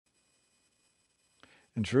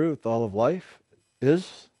In truth, all of life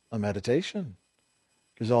is a meditation,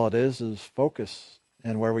 because all it is focus.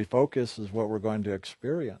 And where we focus is what we're going to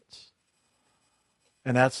experience.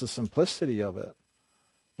 And that's the simplicity of it.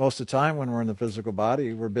 Most of the time when we're in the physical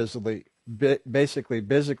body, we're basically, is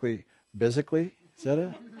that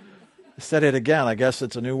it? I said it again. I guess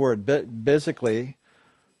it's a new word. Basically,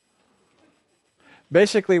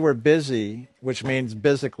 we're busy, which means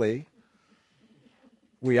physically.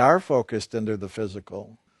 We are focused into the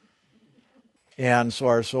physical. And so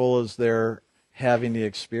our soul is there having the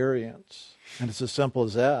experience. And it's as simple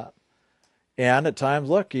as that. And at times,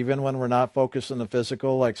 look, even when we're not focused on the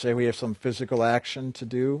physical, like say we have some physical action to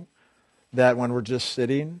do, that when we're just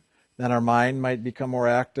sitting, then our mind might become more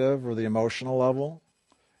active, or the emotional level.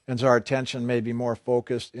 And so our attention may be more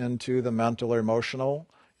focused into the mental or emotional,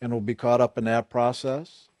 and we'll be caught up in that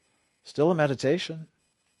process. Still a meditation.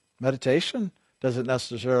 Meditation doesn't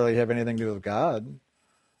necessarily have anything to do with God.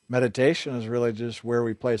 Meditation is really just where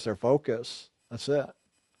we place our focus. That's it.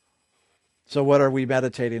 So what are we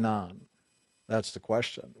meditating on? That's the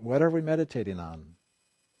question. What are we meditating on?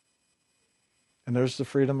 And there's the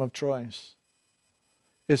freedom of choice.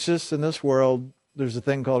 It's just in this world, there's a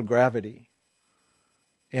thing called gravity.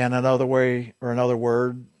 And another way, or another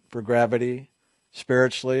word for gravity,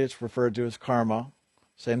 spiritually, it's referred to as karma.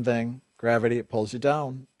 Same thing. Gravity, it pulls you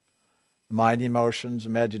down. Mind, emotions,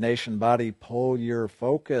 imagination, body pull your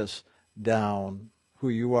focus down. Who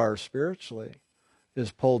you are spiritually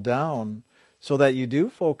is pulled down so that you do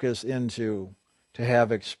focus into to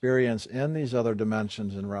have experience in these other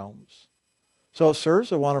dimensions and realms. So it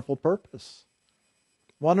serves a wonderful purpose.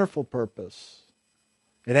 Wonderful purpose.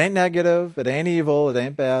 It ain't negative, it ain't evil, it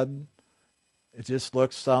ain't bad. It just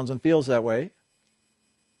looks, sounds, and feels that way.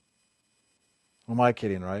 Who am I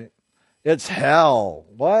kidding, right? It's hell.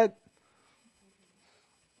 What?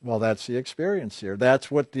 Well, that's the experience here.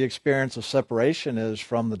 That's what the experience of separation is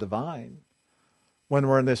from the divine. When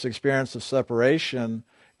we're in this experience of separation,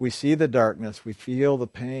 we see the darkness, we feel the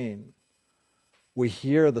pain, we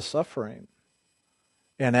hear the suffering.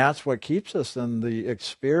 And that's what keeps us in the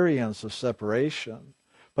experience of separation.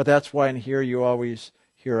 But that's why in here you always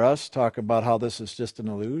hear us talk about how this is just an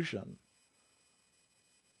illusion.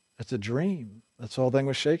 It's a dream. That's the whole thing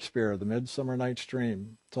with Shakespeare, the Midsummer Night's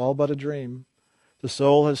Dream. It's all but a dream. The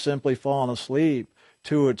soul has simply fallen asleep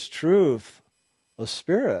to its truth. The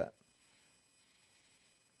spirit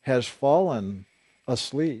has fallen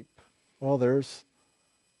asleep. Well, there's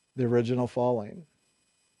the original falling.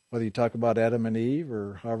 Whether you talk about Adam and Eve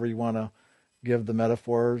or however you want to give the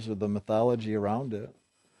metaphors or the mythology around it.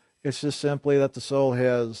 It's just simply that the soul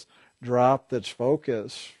has dropped its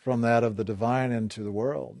focus from that of the divine into the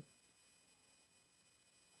world.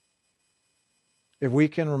 If we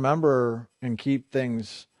can remember and keep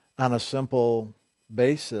things on a simple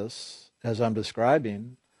basis, as I'm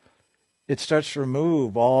describing, it starts to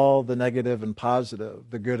remove all the negative and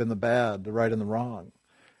positive, the good and the bad, the right and the wrong.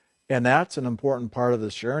 And that's an important part of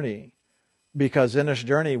this journey, because in this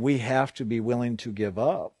journey we have to be willing to give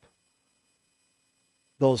up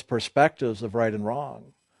those perspectives of right and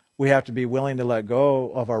wrong. We have to be willing to let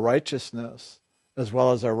go of our righteousness as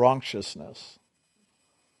well as our wrongiousness.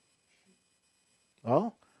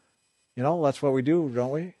 Well, that's what we do,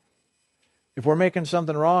 don't we? If we're making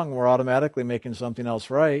something wrong, we're automatically making something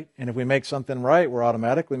else right. And if we make something right, we're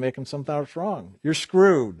automatically making something else wrong. You're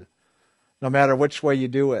screwed, no matter which way you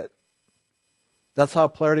do it. That's how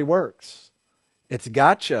polarity works. It's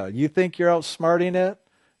gotcha. You think you're outsmarting it?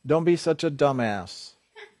 Don't be such a dumbass.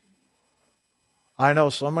 I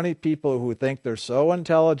know so many people who think they're so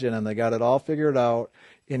intelligent and they got it all figured out,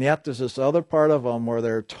 and yet there's this other part of them where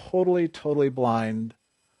they're totally, totally blind.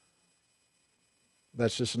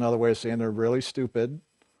 That's just another way of saying they're really stupid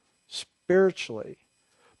spiritually.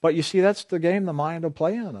 But you see, that's the game the mind will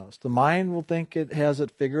play on us. The mind will think it has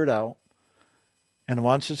it figured out, and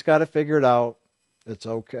once it's got it figured out, it's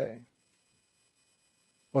okay.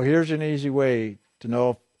 Well, here's an easy way to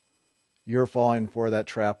know if you're falling for that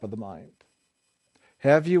trap of the mind.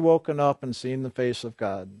 Have you woken up and seen the face of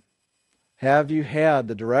God? Have you had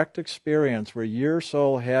the direct experience where your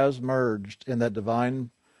soul has merged in that divine,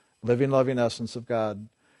 living, loving essence of God,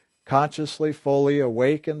 consciously, fully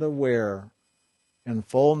awake and aware, in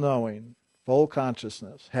full knowing, full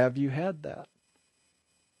consciousness? Have you had that?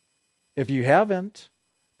 If you haven't,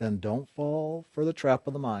 then don't fall for the trap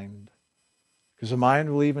of the mind. Because the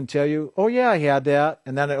mind will even tell you, oh yeah, I had that.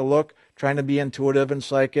 And then it'll look, trying to be intuitive and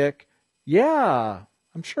psychic. Yeah,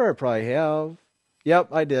 I'm sure I probably have. Yep,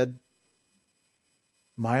 I did.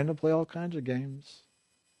 Mind will play all kinds of games.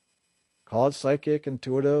 Call it psychic,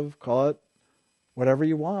 intuitive, call it whatever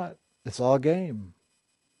you want. It's all a game.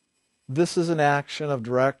 This is an action of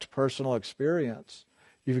direct personal experience.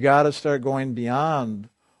 You've got to start going beyond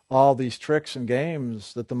all these tricks and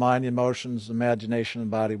games that the mind, emotions, imagination,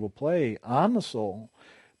 and body will play on the soul.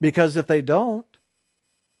 Because if they don't,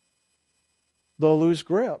 they'll lose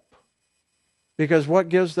grip. Because what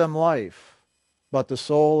gives them life? But the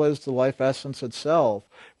soul is the life essence itself.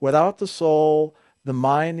 Without the soul, the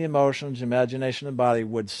mind, the emotions, the imagination, and body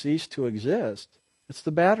would cease to exist. It's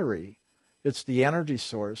the battery. It's the energy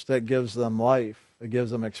source that gives them life. It gives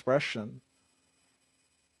them expression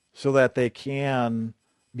so that they can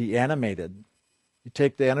be animated. You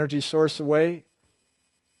take the energy source away,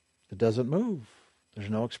 it doesn't move. There's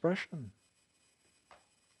no expression.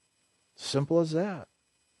 Simple as that.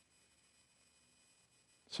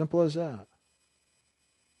 Simple as that.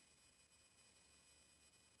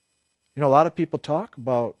 You know, a lot of people talk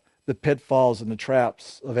about the pitfalls and the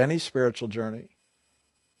traps of any spiritual journey.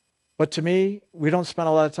 But to me, we don't spend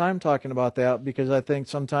a lot of time talking about that because I think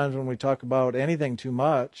sometimes when we talk about anything too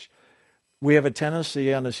much, we have a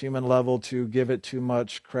tendency on this human level to give it too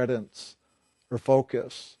much credence or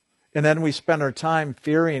focus. And then we spend our time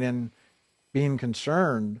fearing and being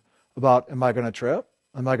concerned about, am I going to trip?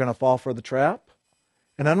 Am I going to fall for the trap?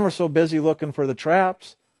 And then we're so busy looking for the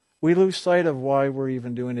traps, we lose sight of why we're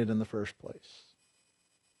even doing it in the first place.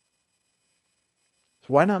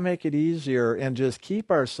 So why not make it easier and just keep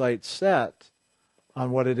our sights set on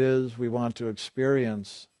what it is we want to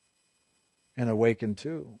experience and awaken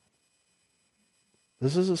to?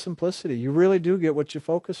 This is a simplicity. You really do get what you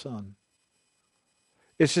focus on.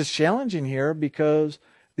 It's just challenging here because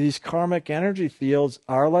these karmic energy fields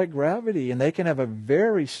are like gravity, and they can have a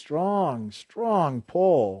very strong, strong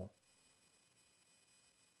pull.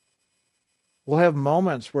 We'll have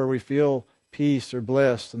moments where we feel peace or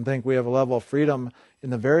bliss and think we have a level of freedom. In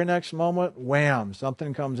the very next moment, wham,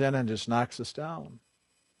 something comes in and just knocks us down.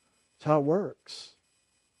 That's how it works.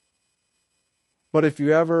 But if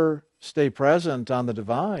you ever stay present on the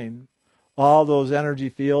divine, all those energy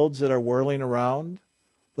fields that are whirling around,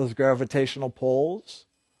 those gravitational pulls,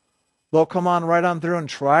 they'll come on right on through and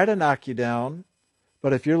try to knock you down.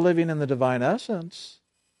 But if you're living in the divine essence,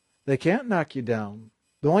 they can't knock you down.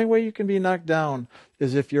 The only way you can be knocked down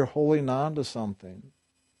is if you're holding on to something.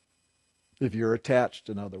 If you're attached,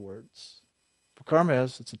 in other words. For karma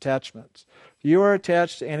is, it's attachments. If you are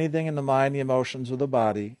attached to anything in the mind, the emotions, or the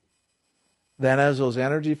body, then as those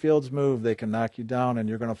energy fields move, they can knock you down and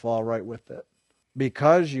you're going to fall right with it.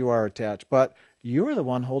 Because you are attached. But you're the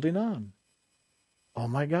one holding on. Oh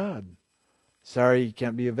my God. Sorry, you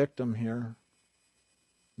can't be a victim here.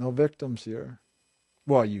 No victims here.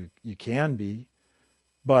 Well, you can be.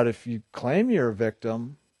 But if you claim you're a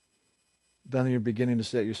victim, then you're beginning to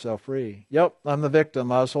set yourself free. Yep, I'm the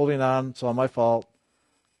victim. I was holding on. It's all my fault.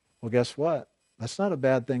 Well, guess what? That's not a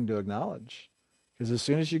bad thing to acknowledge. Because as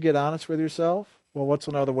soon as you get honest with yourself, well, what's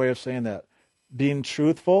another way of saying that? Being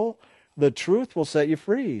truthful, the truth will set you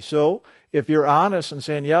free. So if you're honest and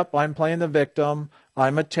saying, yep, I'm playing the victim,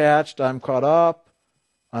 I'm attached, I'm caught up,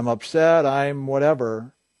 I'm upset, I'm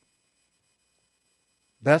whatever,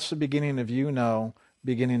 that's the beginning of you now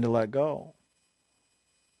beginning to let go.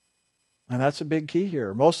 And that's a big key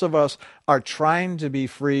here. Most of us are trying to be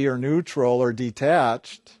free or neutral or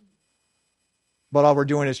detached, but all we're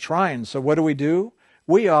doing is trying. So what do?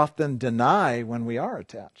 We often deny when we are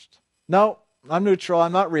attached. No, I'm neutral.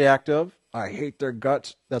 I'm not reactive. I hate their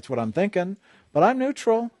guts. That's what I'm thinking. But I'm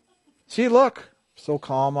neutral. See, look, so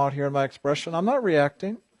calm out here in my expression. I'm not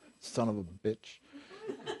reacting. Son of a bitch.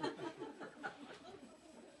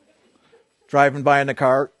 Driving by in the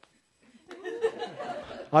car.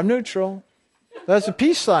 I'm neutral. That's a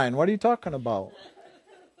peace sign. What are you talking about?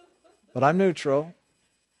 But I'm neutral.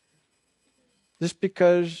 Just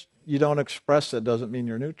because you don't express it doesn't mean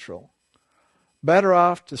you're neutral. Better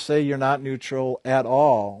off to say you're not neutral at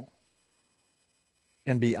all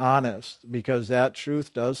and be honest, because that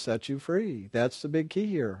truth does set you free. That's the big key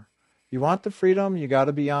here. You want the freedom, you got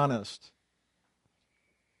to be honest.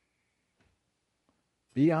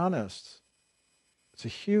 Be honest. It's a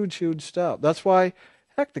huge, huge step. That's why,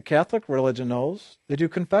 heck, the Catholic religion knows. They do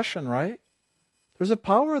confession, right? There's a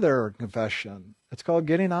power there in confession. It's called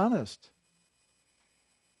getting honest.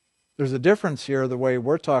 There's a difference here the way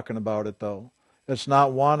we're talking about it, though. It's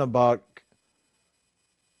not one about,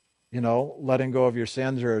 letting go of your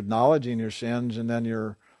sins or acknowledging your sins and then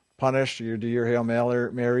you're punished or you do your Hail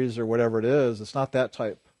Marys or whatever it is. It's not that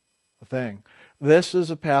type of thing. This is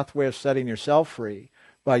a pathway of setting yourself free.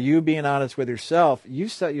 By you being honest with yourself, you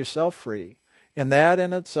set yourself free. And that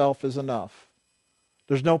in itself is enough.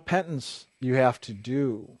 There's no penance you have to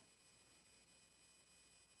do.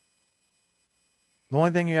 The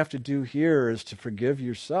only thing you have to do here is to forgive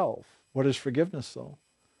yourself. What is forgiveness, though?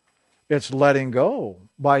 It's letting go.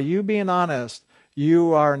 By you being honest,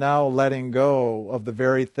 you are now letting go of the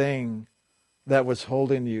very thing that was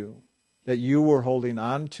holding you, that you were holding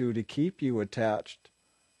on to keep you attached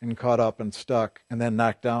and caught up and stuck and then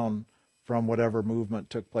knocked down from whatever movement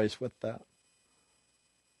took place with that.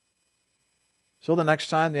 So the next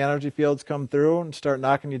time the energy fields come through and start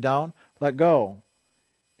knocking you down, let go.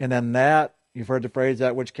 And then that, you've heard the phrase,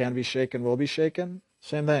 that which can be shaken will be shaken.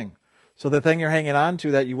 Same thing. So the thing you're hanging on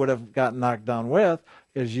to that you would have gotten knocked down with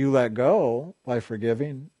is you let go by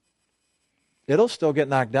forgiving. It'll still get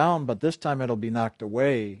knocked down, but this time it'll be knocked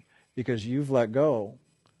away because you've let go.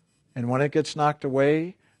 And when it gets knocked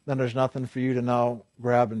away, then there's nothing for you to now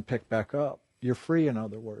grab and pick back up. You're free, in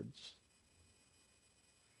other words.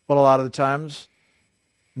 But a lot of the times,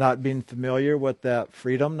 not being familiar with that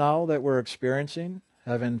freedom now that we're experiencing,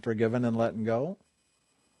 having forgiven and letting go,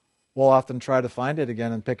 we'll often try to find it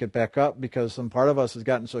again and pick it back up because some part of us has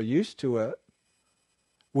gotten so used to it,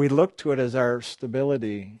 we look to it as our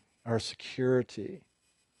stability, our security.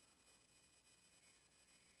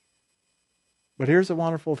 But here's a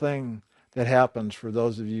wonderful thing that happens for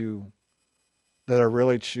those of you that are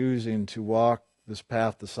really choosing to walk this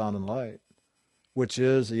path to sound and light, which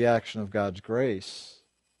is the action of God's grace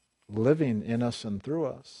living in us and through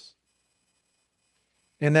us.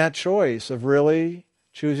 In that choice of really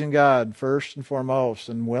choosing God first and foremost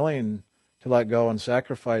and willing to let go and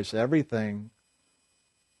sacrifice everything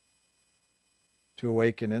to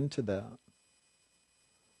awaken into that.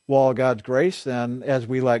 Well, God's grace then, as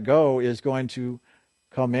we let go, is going to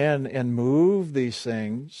come in and move these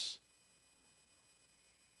things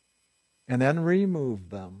and then remove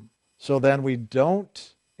them. So then we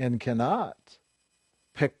don't and cannot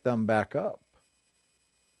pick them back up.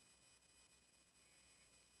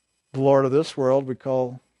 The Lord of this world we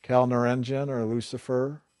call Kal Naranjan or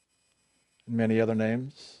Lucifer and many other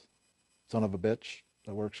names. Son of a bitch.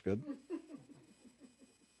 That works good.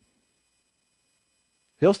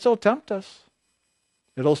 He'll still tempt us.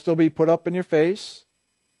 It'll still be put up in your face.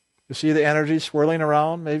 You see the energy swirling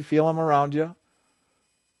around, maybe feel them around you.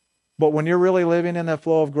 But when you're really living in that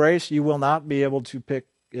flow of grace, you will not be able to pick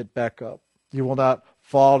it back up. You will not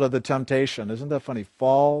fall to the temptation. Isn't that funny?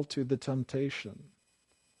 Fall to the temptation.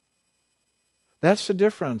 That's the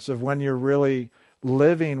difference of when you're really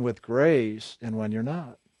living with grace and when you're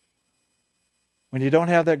not. When you don't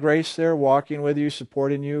have that grace there walking with you,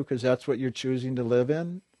 supporting you, because that's what you're choosing to live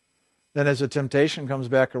in, then as the temptation comes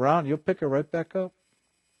back around, you'll pick it right back up.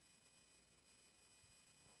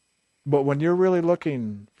 But when you're really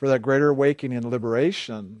looking for that greater awakening and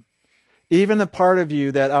liberation, even the part of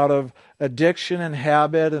you that out of addiction and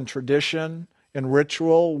habit and tradition and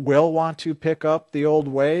ritual will want to pick up the old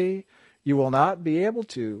way, you will not be able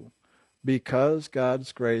to because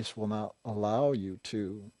God's grace will not allow you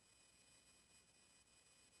to.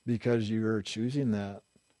 Because you're choosing that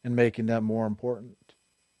and making that more important.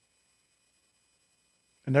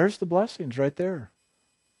 And there's the blessings right there.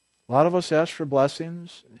 A lot of us ask for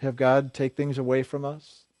blessings, have God take things away from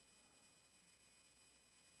us.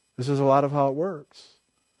 This is a lot of how it works.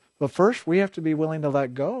 But first, we have to be willing to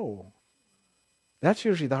let go. That's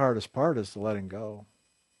usually the hardest part, is the letting go.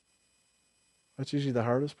 That's usually the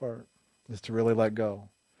hardest part, is to really let go.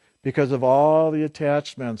 Because of all the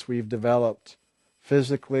attachments we've developed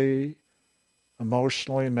physically,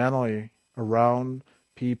 emotionally, mentally around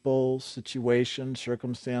people, situations,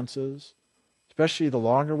 circumstances. Especially the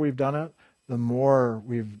longer we've done it, the more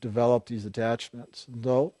we've developed these attachments.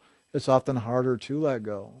 Though it's often harder to let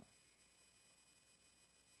go.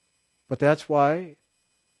 But that's why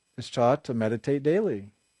it's taught to meditate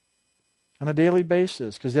daily. On a daily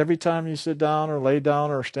basis. Because every time you sit down or lay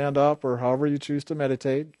down or stand up or however you choose to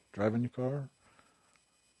meditate, driving your car,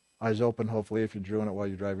 eyes open hopefully if you're doing it while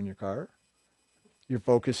you're driving your car, you're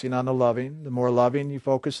focusing on the loving. The more loving you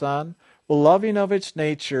focus on, well, loving of its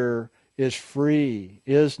nature is free,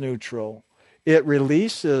 is neutral. It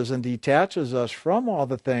releases and detaches us from all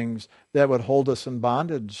the things that would hold us in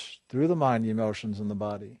bondage through the mind, the emotions, and the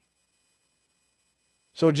body.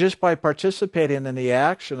 So just by participating in the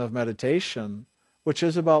action of meditation, which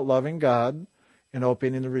is about loving God and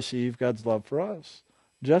opening to receive God's love for us,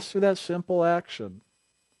 just through that simple action,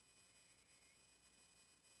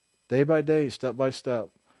 day by day, step by step,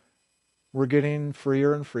 we're getting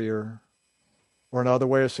freer and freer. Or another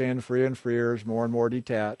way of saying free and freer is more and more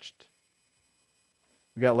detached.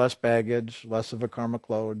 We got less baggage, less of a karmic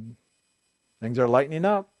load. Things are lightening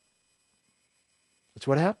up. That's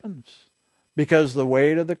what happens. Because the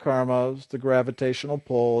weight of the karmas, the gravitational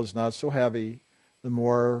pull is not so heavy, the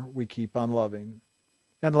more we keep on loving.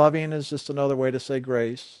 And loving is just another way to say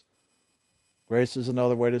grace. Grace is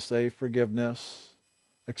another way to say forgiveness,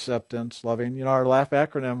 acceptance, loving. You know, our LAF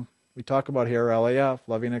acronym, we talk about here, LAF,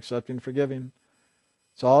 loving, accepting, forgiving.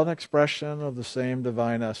 It's all an expression of the same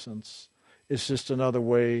divine essence. It's just another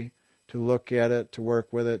way to look at it, to work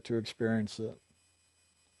with it, to experience it.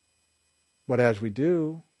 But as we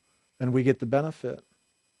do, then we get the benefit.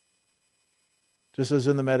 Just as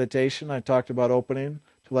in the meditation, I talked about opening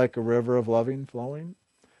to like a river of loving flowing.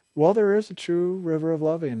 Well, there is a true river of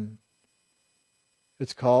loving.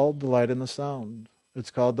 It's called the light and the sound.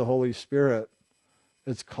 It's called the Holy Spirit.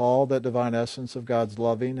 It's called that divine essence of God's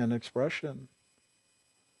loving and expression.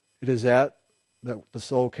 It is that the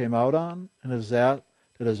soul came out on, and it is that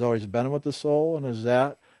has always been with the soul, and it is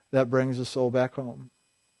that brings the soul back home.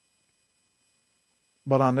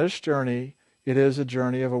 But on this journey, it is a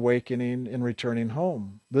journey of awakening and returning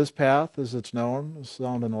home. This path, as it's known, is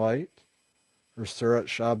Sound and Light, or Surat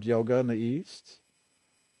Shabd Yoga in the East,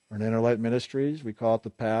 or in Inner Light Ministries, we call it the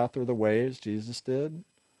path or the way, as Jesus did.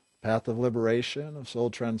 Path of liberation, of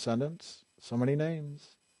soul transcendence. So many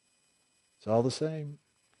names. It's all the same.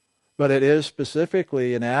 But it is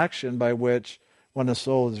specifically an action by which, when the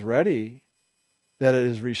soul is ready, that it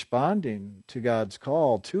is responding to God's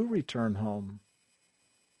call to return home.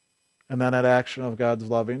 And then that action of God's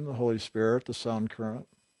loving, the Holy Spirit, the sound current,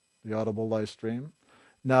 the audible life stream,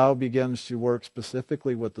 now begins to work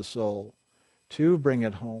specifically with the soul to bring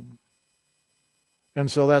it home.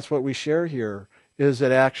 And so that's what we share here, is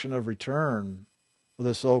that action of return, of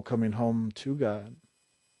the soul coming home to God.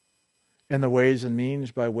 And the ways and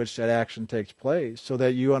means by which that action takes place, so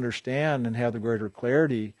that you understand and have the greater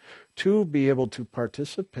clarity to be able to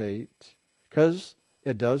participate, because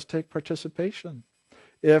it does take participation.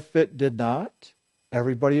 If it did not,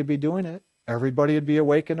 everybody would be doing it. Everybody would be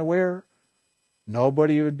awake and aware.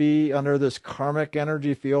 Nobody would be under this karmic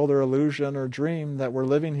energy field or illusion or dream that we're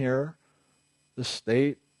living here, the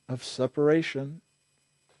state of separation.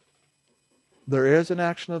 There is an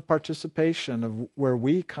action of participation of where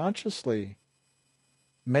we consciously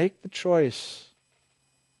make the choice,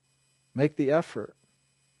 make the effort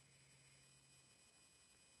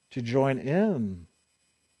to join in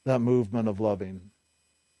that movement of loving,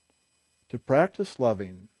 to practice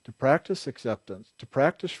loving, to practice acceptance, to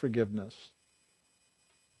practice forgiveness,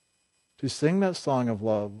 to sing that song of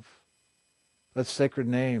love, that sacred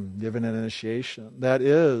name given in initiation. That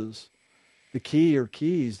is the key or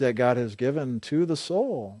keys that God has given to the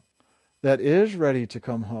soul that is ready to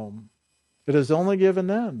come home. It is only given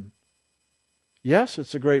then. Yes,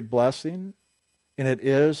 it's a great blessing, and it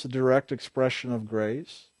is a direct expression of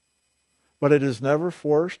grace, but it is never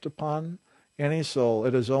forced upon any soul.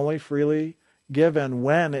 It is only freely given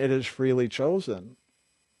when it is freely chosen.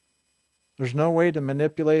 There's no way to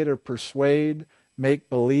manipulate or persuade, make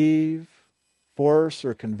believe, force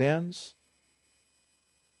or convince.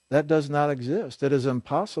 That does not exist. It is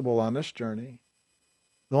impossible on this journey.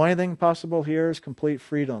 The only thing possible here is complete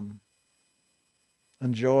freedom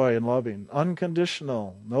and joy and loving.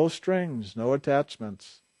 Unconditional. No strings, no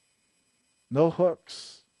attachments, no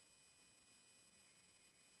hooks.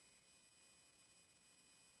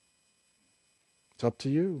 It's up to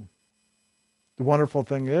you. The wonderful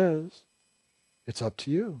thing is, it's up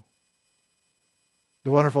to you.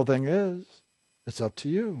 The wonderful thing is, it's up to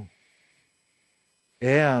you.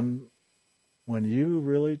 And when you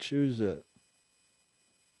really choose it,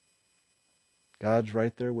 God's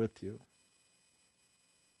right there with you.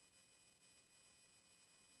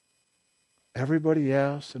 Everybody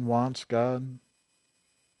asks and wants God.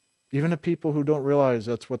 Even the people who don't realize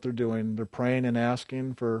that's what they're doing. They're praying and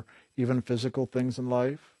asking for even physical things in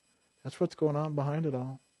life. That's what's going on behind it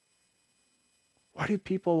all. Why do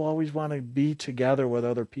people always want to be together with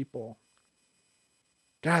other people?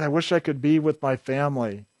 God, I wish I could be with my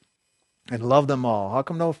family and love them all. How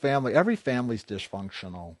come no family? Every family's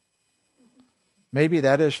dysfunctional. Maybe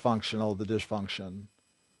that is functional, the dysfunction.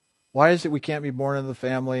 Why is it we can't be born into the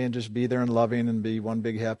family and just be there and loving and be one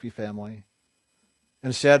big happy family?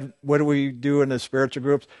 Instead, what do we do in the spiritual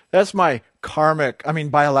groups? That's my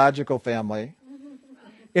biological family.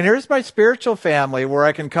 And here's my spiritual family where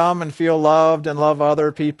I can come and feel loved and love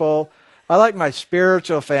other people. I like my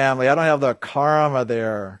spiritual family. I don't have the karma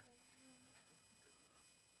there.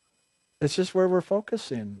 It's just where we're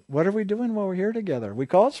focusing. What are we doing while we're here together? We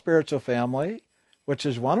call it spiritual family, which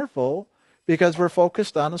is wonderful because we're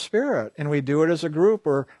focused on the spirit. And we do it as a group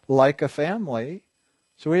or like a family.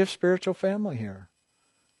 So we have spiritual family here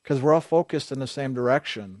because we're all focused in the same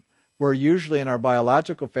direction. Where usually in our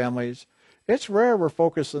biological families, it's rare we're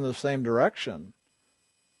focused in the same direction.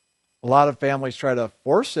 A lot of families try to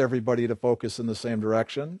force everybody to focus in the same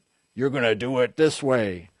direction. You're going to do it this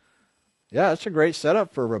way. Yeah, it's a great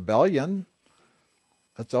setup for rebellion.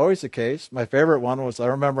 That's always the case. My favorite one was, I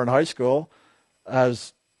remember in high school, I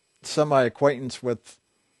was semi-acquaintance with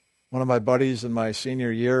one of my buddies in my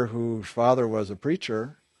senior year whose father was a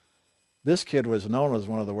preacher. This kid was known as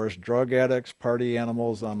one of the worst drug addicts, party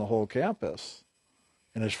animals on the whole campus.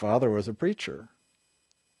 And his father was a preacher.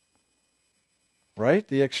 Right?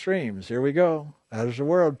 The extremes. Here we go. That is the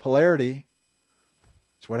word. Polarity.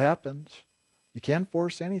 That's what happens. You can't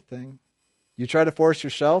force anything. You try to force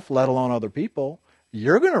yourself, let alone other people,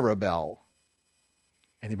 you're going to rebel.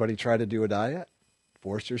 Anybody try to do a diet?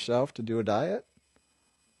 Force yourself to do a diet?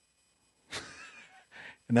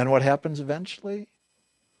 And then what happens eventually?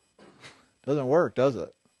 Doesn't work, does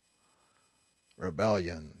it?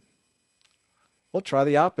 Rebellion. Well, try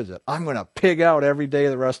the opposite. I'm going to pig out every day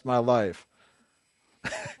the rest of my life.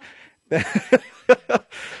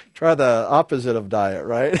 Try the opposite of diet,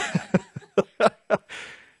 right?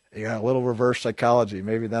 You got a little reverse psychology.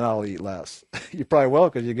 Maybe then I'll eat less. You probably will,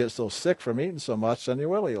 because you get so sick from eating so much, then you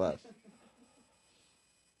will eat less.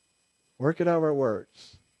 Work it however it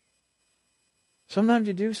works. Sometimes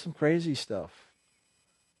you do some crazy stuff.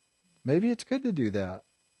 Maybe it's good to do that.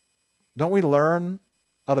 Don't we learn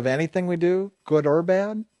out of anything we do, good or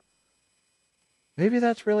bad? Maybe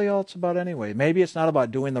that's really all it's about anyway. Maybe it's not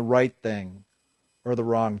about doing the right thing or the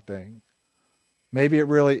wrong thing. Maybe it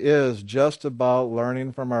really is just about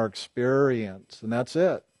learning from our experience, and that's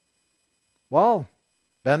it. Well,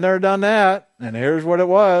 been there, done that, and here's what it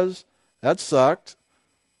was. That sucked.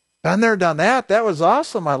 Been there, done that. That was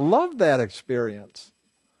awesome. I loved that experience.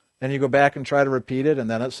 Then you go back and try to repeat it, and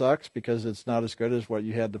then it sucks because it's not as good as what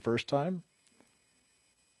you had the first time.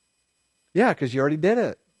 Yeah, because you already did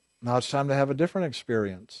it. Now it's time to have a different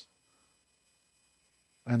experience.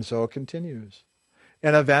 And so it continues.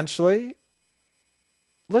 And eventually,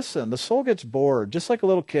 listen, the soul gets bored. Just like a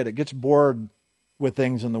little kid, it gets bored with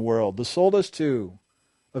things in the world. The soul does too.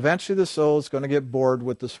 Eventually the soul is going to get bored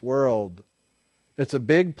with this world. It's a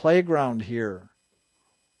big playground here.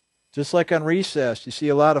 Just like on recess, you see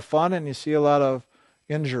a lot of fun and you see a lot of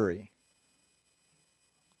injury.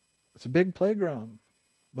 It's a big playground.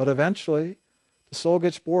 But eventually, the soul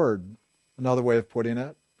gets bored. Another way of putting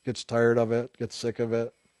it. Gets tired of it, gets sick of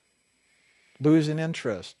it. Losing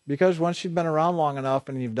interest. Because once you've been around long enough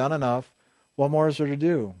and you've done enough, what more is there to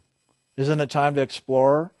do? Isn't it time to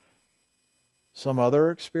explore some other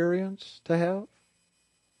experience to have?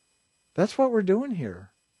 That's what we're doing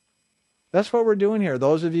here. That's what we're doing here.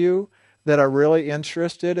 Those of you that are really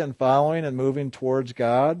interested in following and moving towards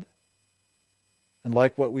God and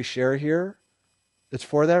like what we share here, it's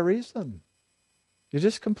for that reason. You're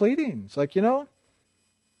just completing. It's like, been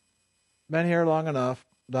here long enough,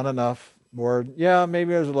 done enough, bored. Yeah,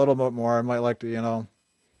 maybe there's a little bit more. I might like to,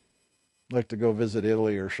 like to go visit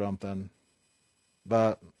Italy or something.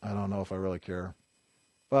 But I don't know if I really care.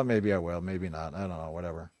 But maybe I will, maybe not. I don't know,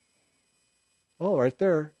 whatever. Well, right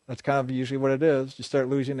there, that's kind of usually what it is. You start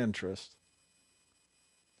losing interest.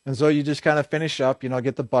 And so you just kind of finish up,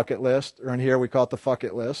 get the bucket list, or in here we call it the fuck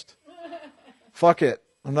it list. Fuck it.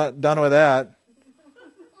 I'm not done with that.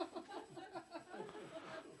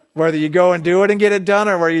 Whether you go and do it and get it done,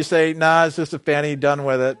 or where you say, nah, it's just a fanny, done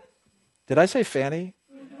with it. Did I say fanny?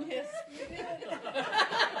 Yes.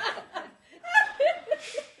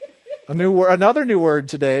 Another new word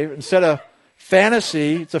today. Instead of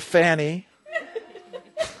fantasy, it's a fanny.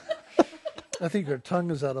 I think her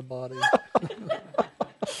tongue is out of body.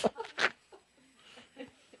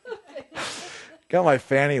 Got my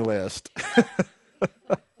fanny list.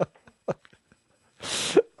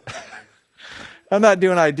 I'm not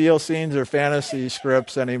doing ideal scenes or fantasy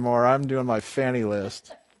scripts anymore. I'm doing my fanny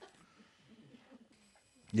list.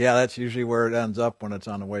 Yeah, that's usually where it ends up when it's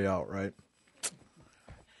on the way out, right?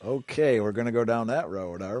 Okay, we're going to go down that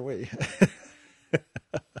road, are we?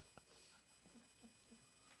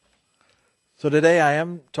 So today I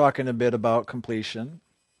am talking a bit about completion,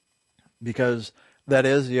 because that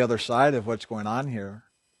is the other side of what's going on here.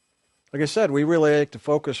 Like I said, we really like to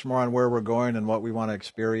focus more on where we're going and what we want to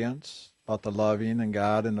experience, about the loving and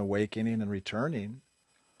God and awakening and returning.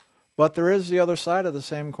 But there is the other side of the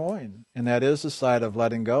same coin, and that is the side of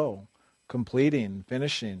letting go, completing,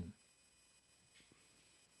 finishing.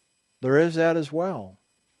 There is that as well.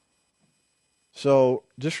 So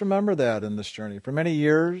just remember that in this journey. For many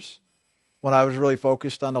years, when I was really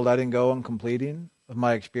focused on the letting go and completing of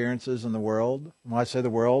my experiences in the world, when I say the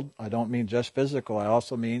world, I don't mean just physical. I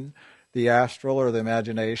also mean the astral or the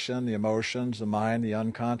imagination, the emotions, the mind, the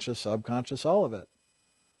unconscious, subconscious, all of it.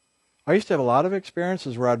 I used to have a lot of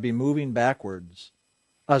experiences where I'd be moving backwards.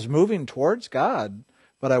 I was moving towards God,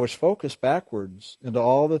 but I was focused backwards into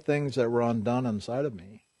all the things that were undone inside of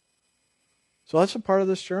me. So that's a part of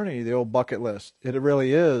this journey, the old bucket list. It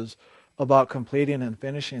really is about completing and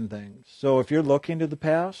finishing things. So if you're looking to the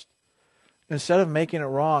past, instead of making it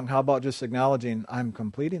wrong, how about just acknowledging I'm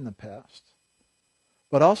completing the past?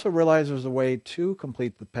 But also realize there's a way to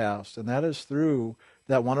complete the past, and that is through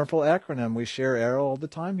that wonderful acronym we share all the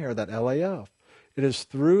time here, that LAF. It is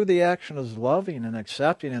through the action of loving and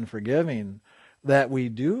accepting and forgiving that we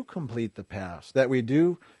do complete the past, that we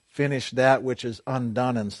do finish that which is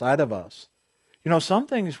undone inside of us. You know, some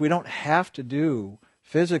things we don't have to do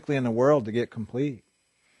physically in the world to get complete.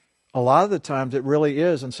 A lot of the times it really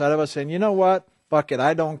is inside of us saying, you know what, fuck it,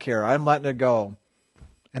 I don't care, I'm letting it go.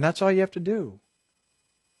 And that's all you have to do.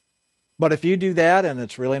 But if you do that and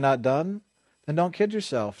it's really not done, then don't kid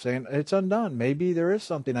yourself saying it's undone. Maybe there is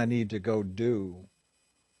something I need to go do.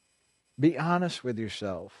 Be honest with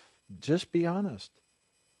yourself. Just be honest.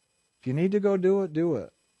 If you need to go do it, do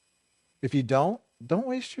it. If you don't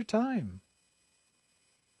waste your time.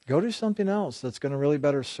 Go do something else that's going to really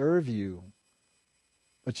better serve you.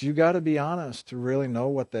 But you got to be honest to really know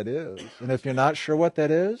what that is. And if you're not sure what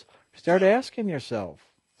that is, start asking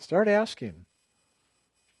yourself. Start asking.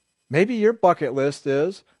 Maybe your bucket list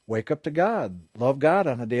is wake up to God, love God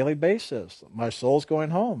on a daily basis. My soul's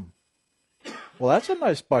going home. Well, that's a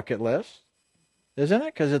nice bucket list, isn't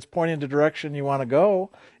it? Because it's pointing the direction you want to go,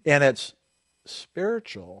 and it's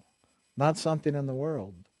spiritual, not something in the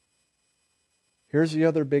world. Here's the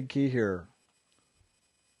other big key here.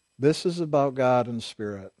 This is about God and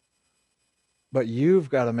spirit. But you've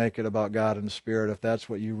got to make it about God and spirit if that's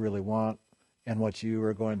what you really want and what you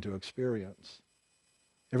are going to experience.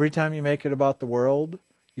 Every time you make it about the world,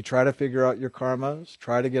 you try to figure out your karmas,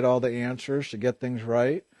 try to get all the answers to get things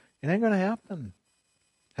right, it ain't going to happen.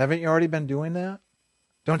 Haven't you already been doing that?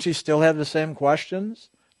 Don't you still have the same questions?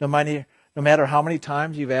 No matter how many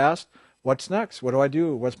times you've asked, what's next? What do I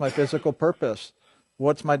do? What's my physical purpose?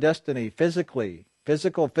 What's my destiny? Physically.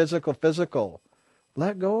 Physical.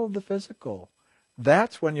 Let go of the physical.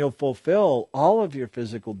 That's when you'll fulfill all of your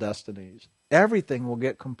physical destinies. Everything will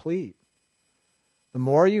get complete. The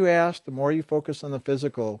more you ask, the more you focus on the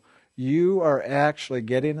physical, you are actually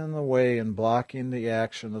getting in the way and blocking the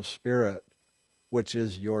action of spirit, which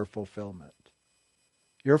is your fulfillment.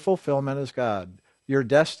 Your fulfillment is God. Your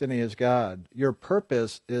destiny is God. Your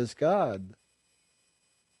purpose is God.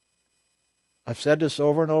 I've said this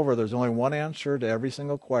over and over. There's only one answer to every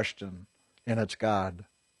single question, and it's God.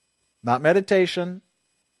 Not meditation,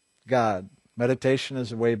 God. Meditation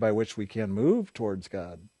is a way by which we can move towards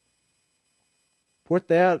God. Put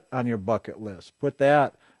that on your bucket list. Put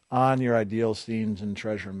that on your ideal scenes and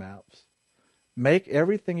treasure maps. Make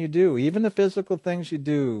everything you do, even the physical things you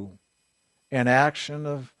do, an action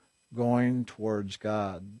of going towards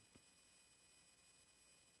God.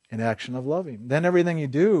 An action of loving. Then everything you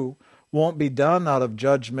do won't be done out of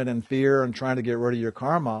judgment and fear and trying to get rid of your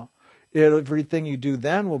karma. Everything you do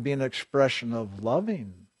then will be an expression of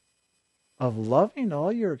loving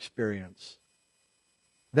all your experience.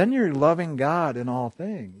 Then you're loving God in all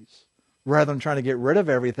things. Rather than trying to get rid of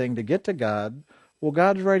everything to get to God, well,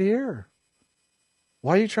 God's right here.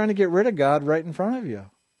 Why are you trying to get rid of God right in front of you?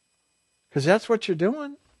 Because that's what you're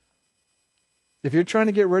doing. If you're trying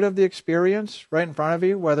to get rid of the experience right in front of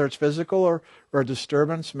you, whether it's physical or a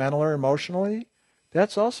disturbance, mental or emotionally,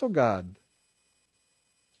 that's also God.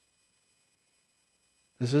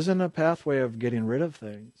 This isn't a pathway of getting rid of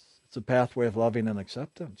things. It's a pathway of loving and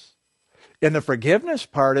acceptance. And the forgiveness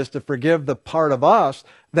part is to forgive the part of us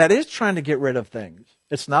that is trying to get rid of things.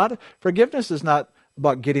 Forgiveness is not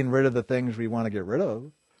about getting rid of the things we want to get rid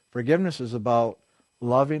of. Forgiveness is about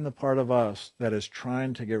loving the part of us that is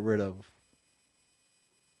trying to get rid of.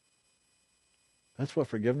 That's what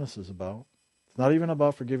forgiveness is about. It's not even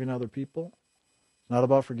about forgiving other people. It's not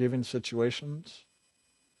about forgiving situations.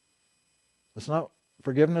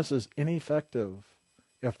 Forgiveness is ineffective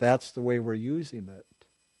if that's the way we're using it.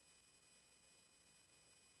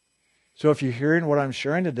 So if you're hearing what I'm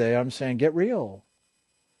sharing today, I'm saying get real.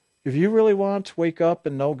 If you really want to wake up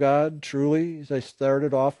and know God truly, as I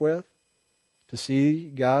started off with, to see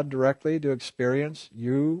God directly, to experience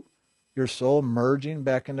your soul merging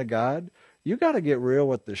back into God, you got to get real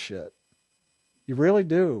with this shit. You really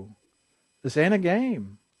do. This ain't a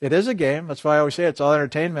game. It is a game. That's why I always say it's all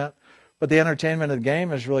entertainment. But the entertainment of the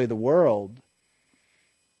game is really the world.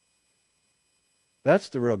 That's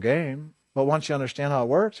the real game. But once you understand how it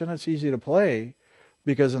works, then it's easy to play,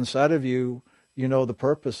 because inside of you, you know the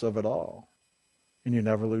purpose of it all. And you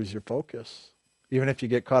never lose your focus. Even if you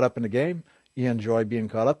get caught up in the game, you enjoy being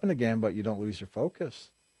caught up in the game, but you don't lose your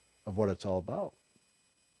focus of what it's all about.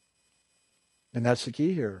 And that's the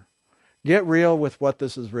key here. Get real with what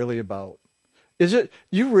this is really about. Is it,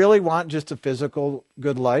 you really want just a physical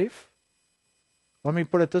good life? Let me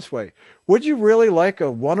put it this way. Would you really like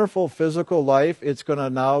a wonderful physical life? It's going to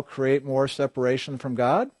now create more separation from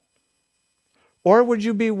God? Or would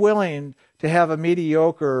you be willing to have a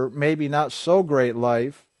mediocre, maybe not so great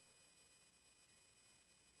life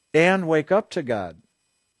and wake up to God?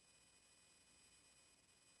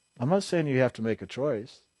 I'm not saying you have to make a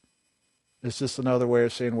choice. It's just another way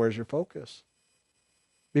of saying, where's your focus?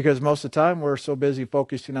 Because most of the time we're so busy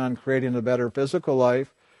focusing on creating a better physical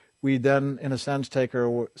life, we then, in a sense, take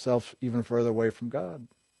ourselves even further away from God.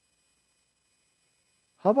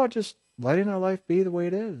 How about just letting our life be the way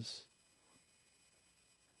it is?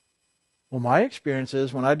 Well, my experience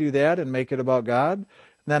is when I do that and make it about God,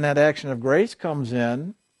 then that action of grace comes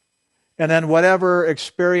in, and then whatever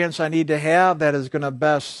experience I need to have that is going to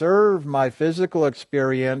best serve my physical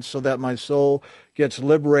experience so that my soul gets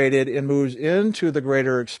liberated and moves into the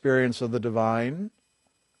greater experience of the divine.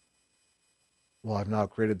 Well, I've now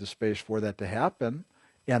created the space for that to happen,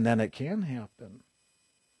 and then it can happen.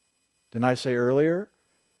 Didn't I say earlier,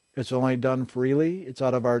 it's only done freely, it's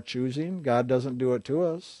out of our choosing. God doesn't do it to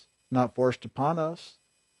us, not forced upon us.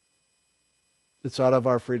 It's out of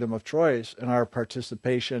our freedom of choice and our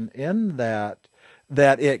participation in that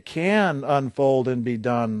it can unfold and be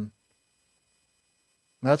done.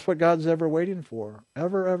 That's what God's ever waiting for.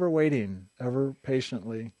 Ever waiting. Ever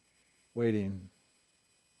patiently waiting.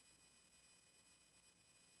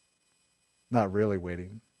 Not really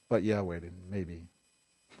waiting, but yeah, waiting, maybe.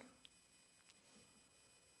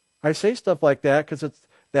 I say stuff like that because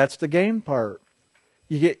that's the game part.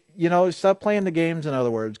 Stop playing the games, in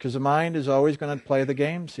other words, because the mind is always going to play the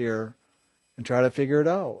games here and try to figure it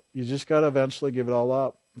out. You just got to eventually give it all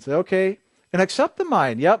up and say, okay, and accept the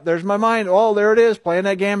mind. Yep, there's my mind. Oh, there it is, playing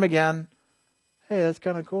that game again. Hey, that's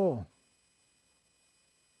kind of cool.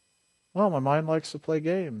 Oh, my mind likes to play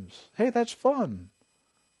games. Hey, that's fun.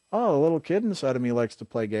 Oh, a little kid inside of me likes to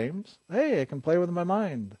play games. Hey, I can play with my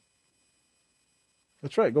mind.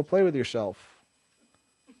 That's right, go play with yourself.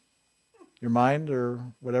 Your mind or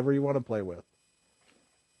whatever you want to play with.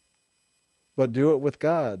 But do it with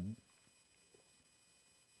God.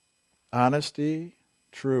 Honesty,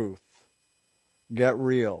 truth. Get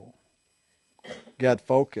real. Get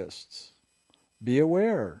focused. Be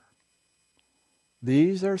aware.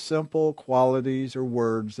 These are simple qualities or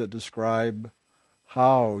words that describe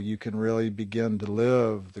how you can really begin to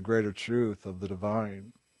live the greater truth of the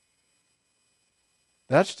divine.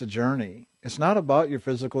 That's the journey. It's not about your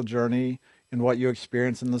physical journey and what you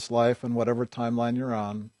experience in this life and whatever timeline you're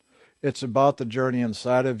on. It's about the journey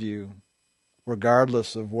inside of you,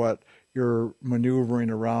 regardless of what you're maneuvering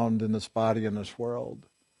around in this body in this world.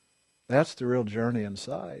 That's the real journey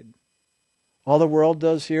inside. All the world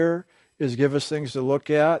does here is give us things to look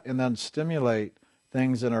at and then stimulate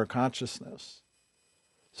things in our consciousness.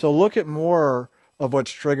 So look at more of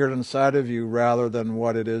what's triggered inside of you rather than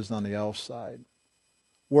what it is on the outside.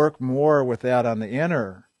 Work more with that on the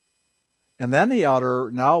inner. And then the outer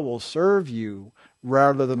now will serve you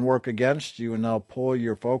rather than work against you and now pull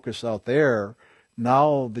your focus out there.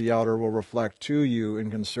 Now the outer will reflect to you and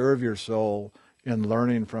can serve your soul in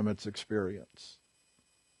learning from its experience.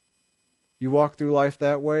 You walk through life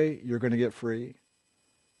that way, you're going to get free.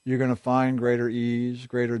 You're going to find greater ease,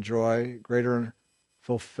 greater joy, greater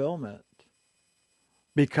fulfillment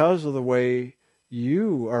because of the way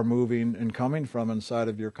you are moving and coming from inside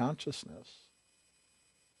of your consciousness.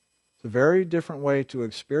 It's a very different way to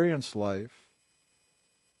experience life.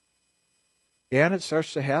 And it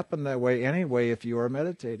starts to happen that way anyway if you are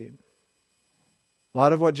meditating. A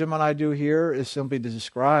lot of what Jim and I do here is simply to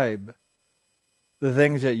describe the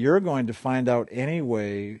things that you're going to find out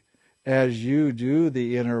anyway as you do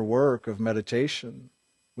the inner work of meditation,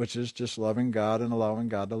 which is just loving God and allowing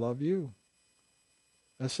God to love you.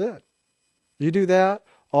 That's it. You do that,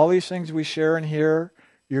 all these things we share in here,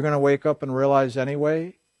 you're going to wake up and realize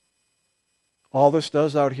anyway. All this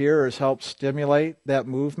does out here is help stimulate that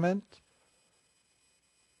movement,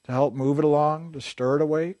 to help move it along, to stir it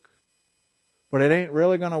awake. But it ain't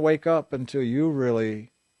really going to wake up until you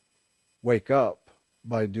really wake up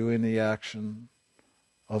by doing the action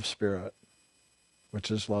of spirit,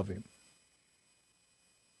 which is loving.